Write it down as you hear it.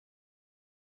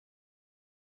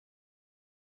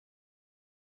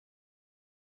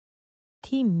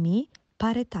Timmy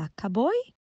pare taka boy?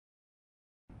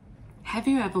 Have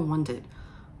you ever wondered,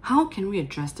 how can we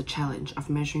address the challenge of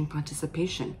measuring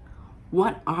participation?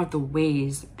 What are the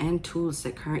ways and tools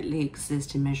that currently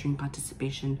exist in measuring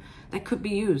participation that could be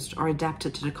used or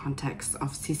adapted to the context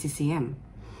of CCCM?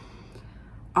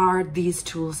 Are these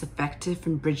tools effective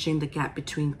in bridging the gap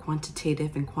between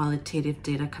quantitative and qualitative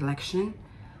data collection?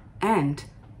 And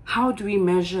how do we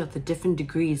measure the different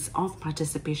degrees of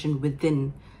participation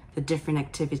within the different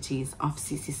activities of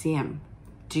CCCM?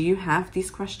 Do you have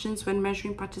these questions when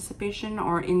measuring participation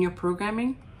or in your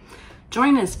programming?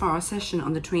 Join us for our session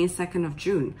on the 22nd of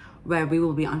June, where we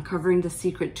will be uncovering the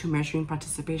secret to measuring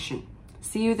participation.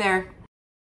 See you there.